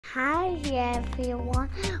Hi everyone,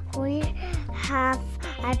 we have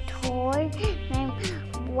a toy named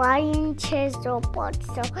Lion Chase Robot.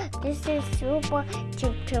 So this is super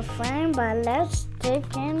cheap to find, but let's dig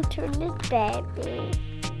into this baby.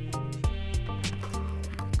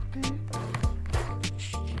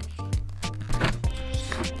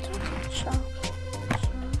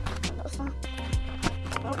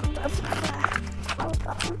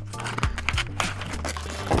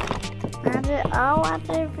 All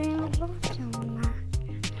other things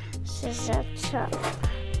this is a tough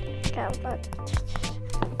cover.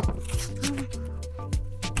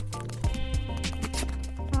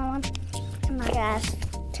 Oh my gosh,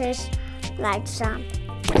 tastes like some.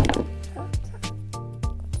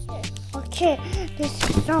 Okay, this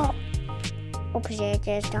is so. Okay,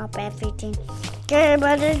 just stop everything. Okay,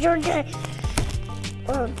 but it's okay.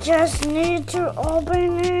 We just need to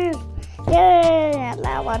open it. Yeah,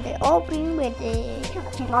 I want to open with the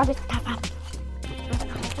top up.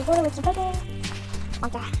 Together with the bubble.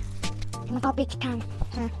 Okay, I'm gonna go big time.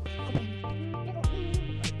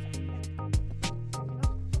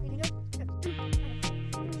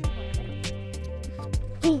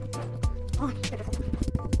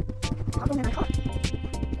 Open my car.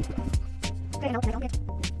 Okay, open it.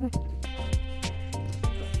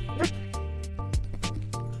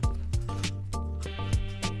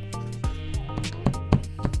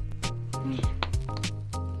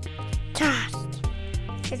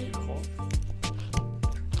 Really cool.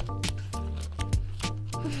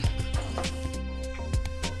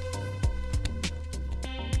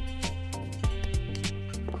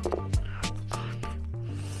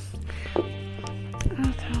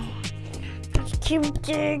 Okay. Let's keep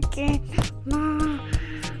digging. More.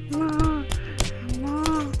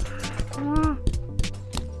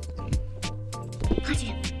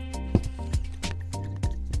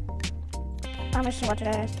 I'm gonna see what it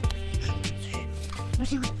is.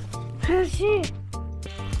 Let's see.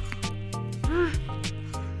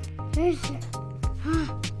 There's it.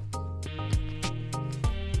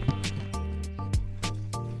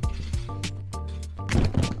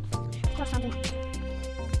 Got something.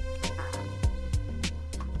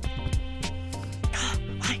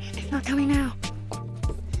 Why? It's not coming now.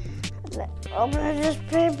 Let's open this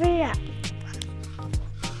baby up.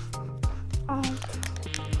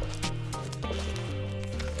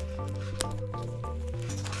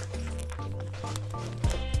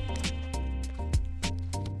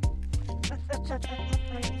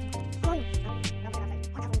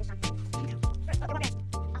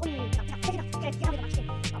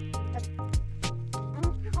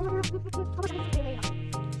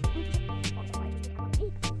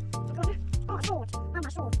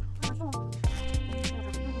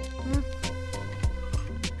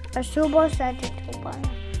 A super excited to buy.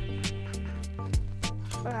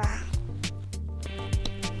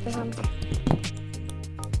 There's something.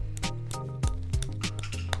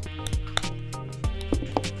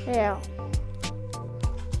 Yeah.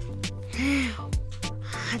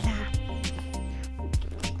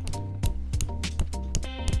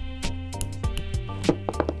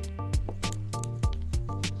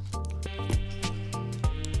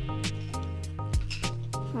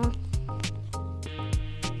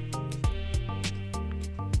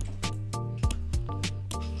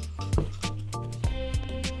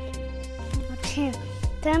 Okay,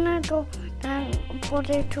 then I go and put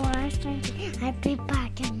it to ice and I'll be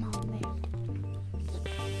back in a moment.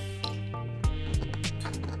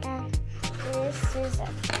 And this is a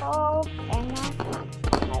top and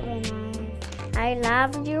I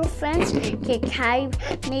love you friends. I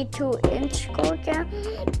need to Instagram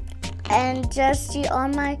and just see all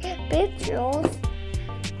my videos.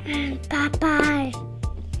 And bye bye.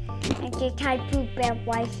 And I put that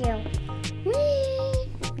right here.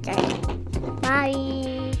 Okay.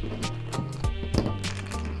 Bye.